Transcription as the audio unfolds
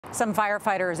Some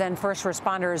firefighters and first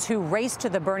responders who raced to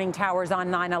the burning towers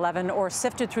on 9/11 or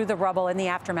sifted through the rubble in the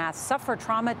aftermath suffer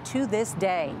trauma to this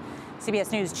day.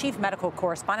 CBS News Chief Medical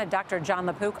Correspondent Dr. Jon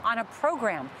LaPook on a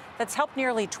program that's helped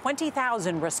nearly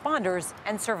 20,000 responders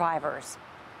and survivors.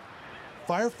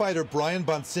 Firefighter Brian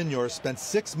Bonsignor spent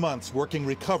 6 months working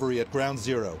recovery at Ground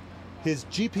Zero. His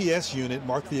GPS unit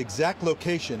marked the exact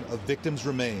location of victims'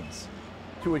 remains.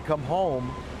 You would come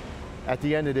home at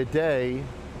the end of the day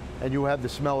and you have the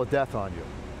smell of death on you.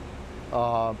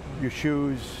 Your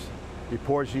shoes, your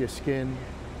pores of your skin,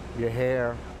 your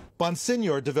hair.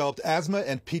 Bonsignor developed asthma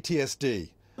and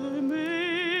PTSD.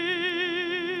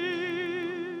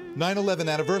 9/11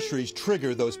 anniversaries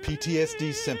trigger those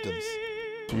PTSD symptoms.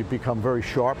 You become very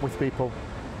sharp with people.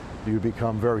 You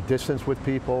become very distant with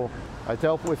people. I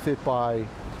dealt with it by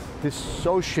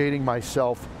dissociating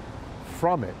myself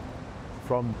from it,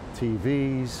 from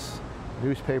TVs,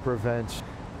 newspaper events,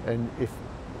 and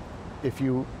if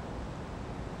you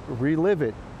relive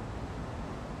it,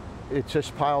 it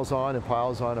just piles on and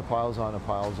piles on and piles on and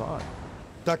piles on.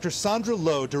 Dr. Sandra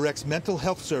Lowe directs mental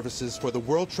health services for the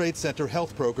World Trade Center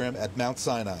Health Program at Mount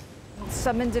Sinai.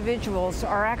 Some individuals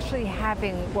are actually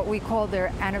having what we call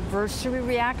their anniversary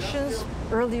reactions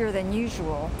earlier than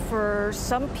usual. For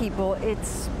some people,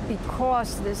 it's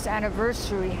because this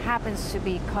anniversary happens to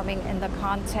be coming in the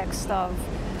context of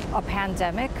a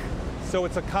pandemic. So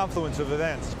it's a confluence of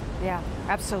events. Yeah,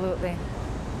 absolutely.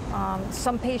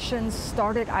 Some patients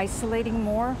started isolating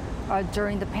more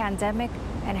during the pandemic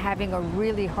and having a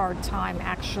really hard time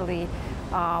actually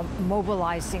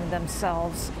mobilizing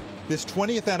themselves. This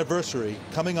 20th anniversary,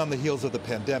 coming on the heels of the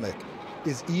pandemic,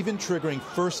 is even triggering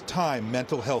first-time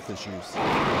mental health issues.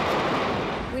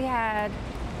 We had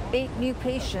 8 new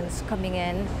patients coming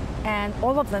in, and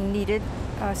all of them needed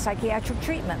psychiatric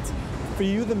treatment. For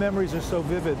you, the memories are so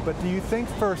vivid, but do you think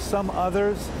for some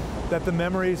others that the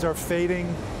memories are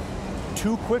fading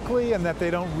too quickly and that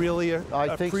they don't really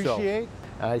appreciate? Think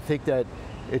so. I think that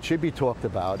it should be talked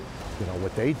about, you know,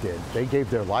 what they did. They gave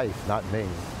their life, not me.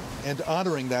 And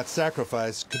honoring that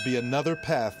sacrifice could be another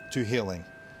path to healing.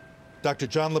 Dr.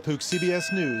 Jon LaPook,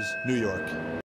 CBS News, New York.